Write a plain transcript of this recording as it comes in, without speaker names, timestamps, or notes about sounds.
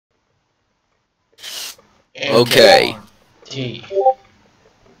Okay. T.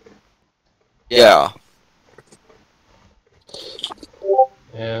 Yeah.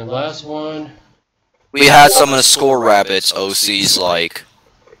 And last one. We had some of the score rabbits OCs like.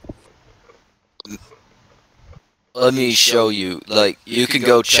 Let me show you. Like, you can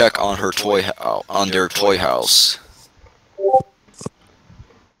go check on her on their toy house.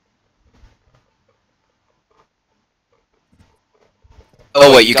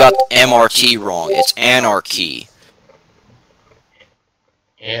 Oh wait, you got MRT wrong. It's anarchy.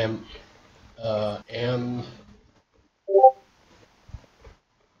 M. NR.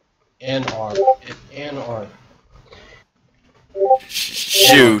 It's NR.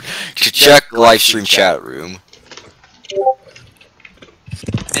 Shoot. Check live stream chat room.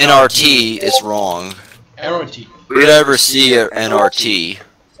 NRT is wrong. NRT. We never see an NRT.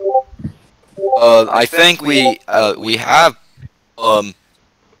 I think we have,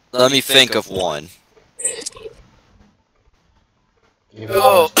 let me think of one.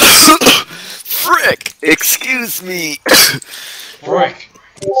 Oh, frick! Excuse me! Frick!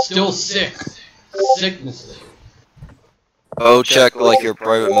 Still sick. Sickness. Oh, check, like, your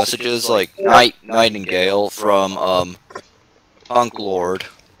private messages, like, Nightingale from, Punk Lord.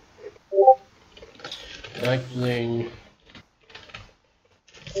 Nightingale.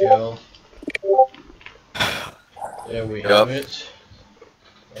 There we have it.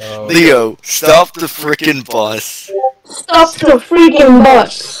 Leo, stop the frickin' bus. Stop the freaking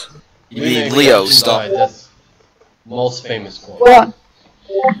bus. You mean Leo, stop. That's most famous quote. What?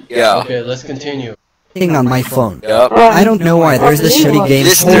 Yeah. Okay, let's continue. On my phone. Yep. I don't know why there's this shitty game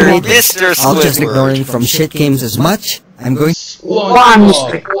for Mr. I'll just Squidward. ignore him from shit games as much. I'm going.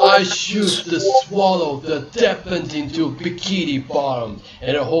 SpongeBob, I shoot the swallow that deepened into Bikini Bottom,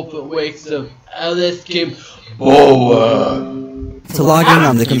 and I hope it wakes up Alice Kim Boa. To log in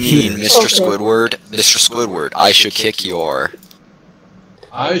on the You computer. mean Mr. Squidward? Mr. Squidward, I should kick your...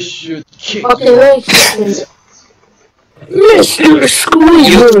 I should kick Okay, you. wait a minute. Mr.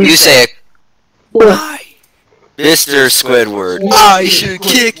 Squidward. You say it. What? Mr. Squidward, I should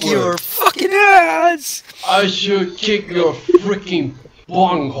kick your fucking ass! I should kick your freaking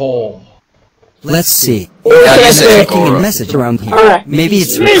bunghole. Let's see. Now you I'm say it, checking a Goro. message around here. Alright. Maybe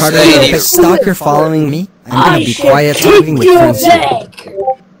it's Mr. Ricardo the stalker following me. I'm gonna be quiet talking with friends here.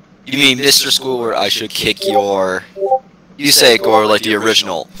 You mean Mr. Squidward, I should kick your... You say it, Goro, like the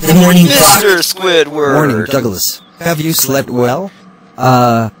original. The morning Mr. Squidward! Morning, Douglas. Have you slept well?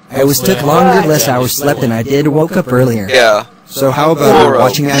 I took longer, less hours slept than I did, woke up earlier. Yeah. So how about Goro,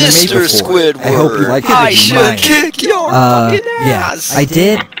 watching anime Mr. before? Squidward, I hope you like it I if you should mind. kick your fucking Yeah, ass! I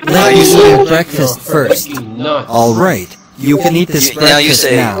did. Let me eat your breakfast first. Freaking nuts. Alright, you can eat this Now you breakfast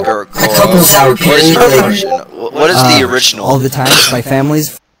say, now. Goro, sour what is the version? What is the original? All the time, my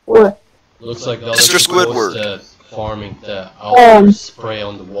family's... What? Looks like Mr. Squidward. Farming the algae spray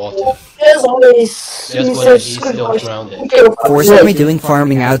on the water. There's always That's Mr. why he's still Squidward. grounded. Forced me doing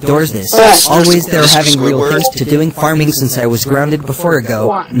farming outdoors this. Always they're Mr. having real Squidward. things to doing farming since I was grounded before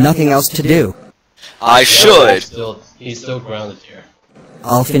ago. Nothing else to do. I should. He's still grounded here.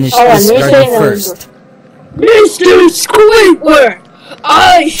 I'll finish Oh, this and garden Mr. first. Mr. Squidward!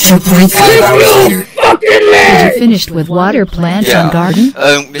 I should 2.5 hours later. fucking You man! finished with water plants Yeah. and garden?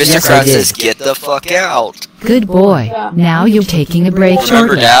 Mr. Yes, I Krabs did. says, get the fuck out. Good boy. Now you're taking a break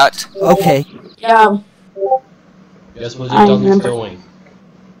Remember shortly. that? Okay, Yeah. Guess what I the dog is remember. doing?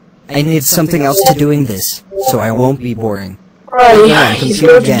 I need something else to doing this, so I won't be boring. Right. Go on, He's computer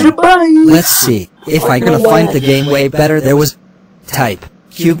going to again. Dubai. Let's see, if I'm gonna find the game way better, there was... Type.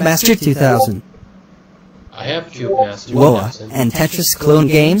 Cube Master 2000. I have Cube Master. Woa, and Tetris clone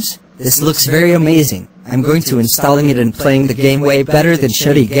games? This looks very amazing. I'm going to installing it and playing the game way better than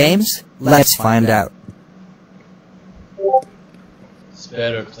shitty games? Let's find out. It's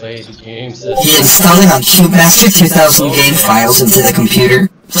better play the games He installing on CubeMaster 2000 game files into the computer,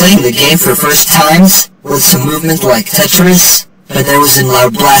 playing the game for first times, with some movement like Tetris, but there was a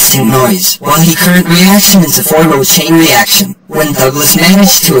loud blasting noise. One he current reaction is a 4-row chain reaction, when Douglas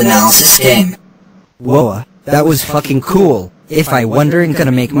managed to analysis game. Woa, that was fucking cool. If I wondering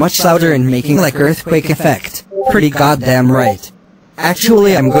gonna make much louder and making like earthquake effect. Pretty goddamn right.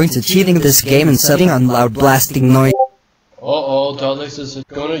 Actually, I'm going to cheating this game and setting on loud blasting noise. Uh-oh, Douglas is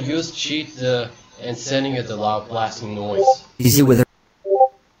gonna use cheat and sending it the loud blasting noise. Easy with her.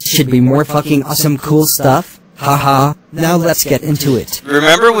 Should be more fucking awesome cool stuff. Haha, now let's get into it.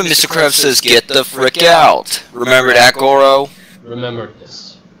 Remember when Mr. Krabs says, get the frick out? Remember that, Goro? Remember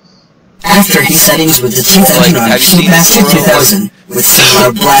this. After he settings with the 2000 on Cubemaster 2000 with some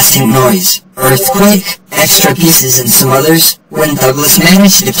loud blasting noise, earthquake, extra pieces and some others, when Douglas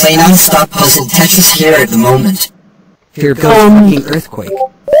managed to play non-stop puzzle Tetris here at the moment. Here goes fucking earthquake.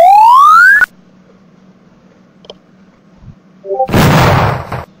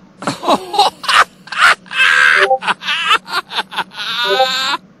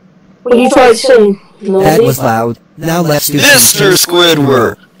 What are you trying to say? That was loud. Now let's do Mr.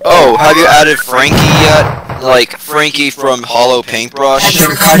 Squidward! Oh, have you added Frankie yet? Like, Frankie from Hollow At Paintbrush? the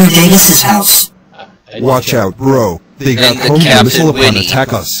Ricardo Davis's house. Watch out, bro. They got And the homing Captain missile upon Winnie.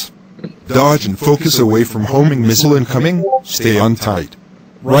 attack us. Dodge and focus away from homing missile incoming. Stay on tight.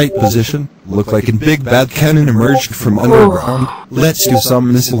 Right position. Look like a big bad cannon emerged from underground. Let's do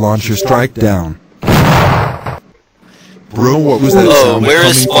some missile launcher strike down. Bro, what was that Oh, sound where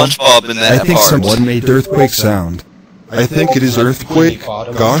is coming from? SpongeBob in I that think part? someone made earthquake sound. I think it is earthquake.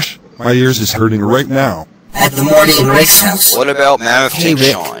 Gosh, my ears is hurting right now. At the Morty and Rick's house. What about Mammoth Hey Tank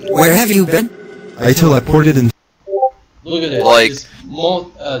Rick, Sean? where have you been? I teleported in. Look at this. Like- It's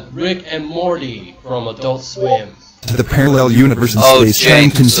Rick and Morty from Adult Swim. To the parallel universe in Oh, space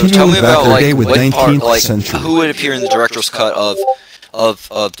time, Jake, so tell continuing me back about, their like, day with what part, 19th like, century. who would appear in the director's cut of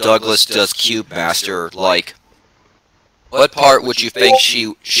Douglas Does Cube Master? Like, what part would you think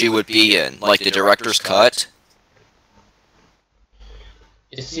she would be in? Like, the director's cut?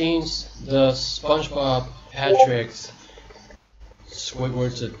 It seems the SpongeBob, Patrick's,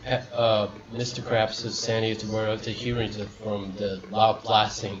 Squidward's, Mr. Krabs' Sandy's were the hearing from the loud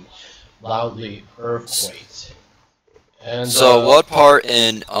blasting, loudly earthquakes. And So, what part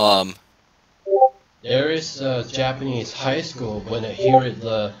in, there is a Japanese high school when I hear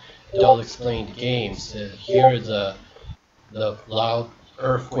the adult explained games, to hear the loud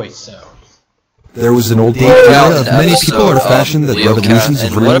earthquake sound. There was an old what about era of an many episode people are fashioned that Leo revolutions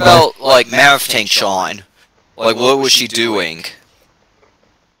Cat? of And real what life. about, like, Mammoth Tank Sean? Like, what was she doing?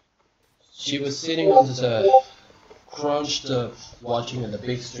 She was sitting on the crunched, watching on the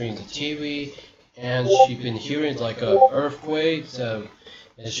big screen the TV, and she'd been hearing like a earthquake, and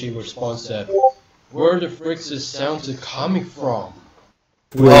she responds that, "Where the frick's this sound coming from?"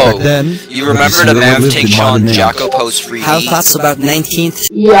 Well, back then, You remember the Zero Mammoth lived Tank in Sean modern age. Jacko Post 3D? How thoughts about 19th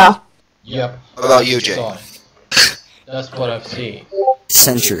Yeah. Yep. What about you, that's Jay? the thought. That's what I've seen.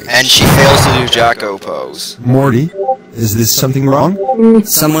 century? And she fails to do Jacko Pose. Morty, is this something wrong?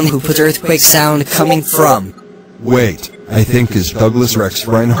 Someone who put earthquake sound coming from. Wait, I think is Douglas Rex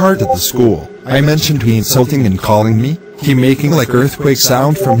Reinhardt at the school. I mentioned he insulting and calling me. He making like earthquake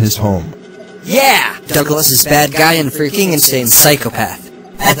sound from his home. Yeah! Douglas is bad guy and freaking insane psychopath.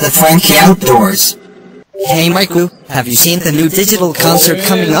 At the Frankie Outdoors. Hey Michael, have you seen the new digital concert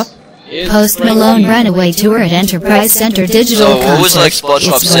coming up? Post Malone Runaway Tour at Enterprise Center Digital So, what was, Concert. like,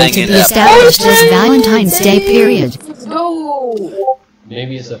 SpongeBob It's saying going to in be that established as Valentine's Day period. Let's go.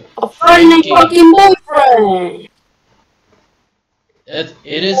 Maybe it's a A friendly fucking boyfriend.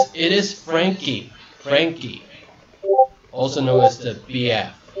 it is Frankie. Frankie. Also known as the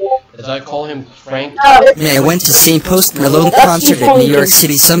BF. As I call him Frankie. Yeah, I went to see Post Malone concert at New York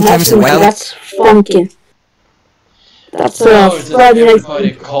City sometimes a while. That's funky. That's No, it's just Friday Night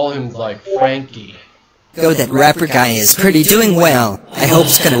everybody call him like Frankie. Go, that rapper guy is pretty doing well. I hope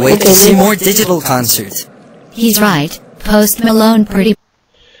he's gonna wait to see more digital concerts. He's right. Post Malone pretty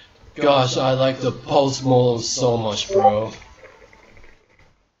Gosh, I like the Post Malone so much, bro.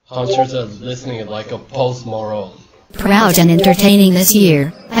 Hunters are listening like a Post Malone. proud and entertaining this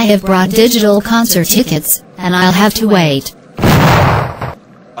year. I have brought digital concert tickets, and I'll have to wait.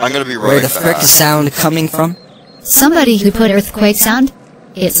 I'm gonna be Where right the frick back. is sound coming from? Somebody who put earthquake sound?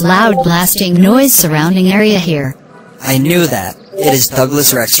 It's loud blasting noise surrounding area here. I knew that. It is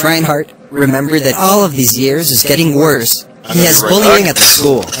Douglas Rex Reinhardt. Remember that all of these years is getting worse. He has bullying at the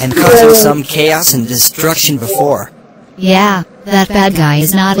school, and causing some chaos and destruction before. Yeah, that bad guy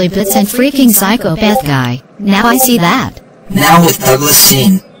is not a bits and freaking psychopath guy. Now I see that. Now with Douglas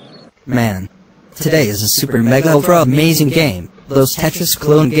Scene. Man, today is a super mega ultra amazing game. Those Tetris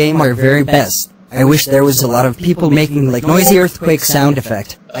clone game are very best. I wish there was a lot of people making like noisy earthquake sound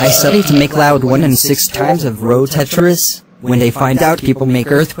effect. I studied to make loud 1 and 6 times of row Tetris. When they find out people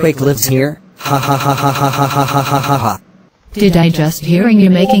make earthquake lives here, ha ha ha ha ha ha ha ha ha ha ha. Did I just hearing you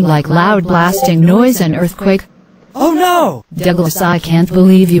making like loud blasting noise and earthquake? Oh no! Douglas, I can't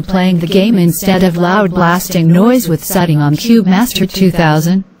believe you playing the game instead of loud blasting noise with setting on Cube Master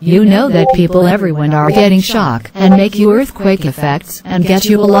 2000. You know that people everyone are getting shock and make you earthquake effects and get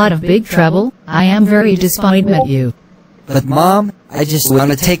you a lot of big trouble. I am very disappointed at you. But mom, I just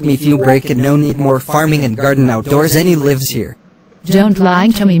wanna take me few break and no need more farming and garden outdoors any lives here. Don't lie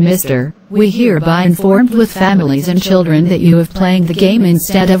to me, mister. We hereby informed with families and children that you have playing the game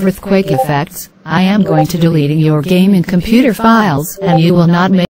instead of earthquake effects. I am going to deleting your game in computer files, and you will not make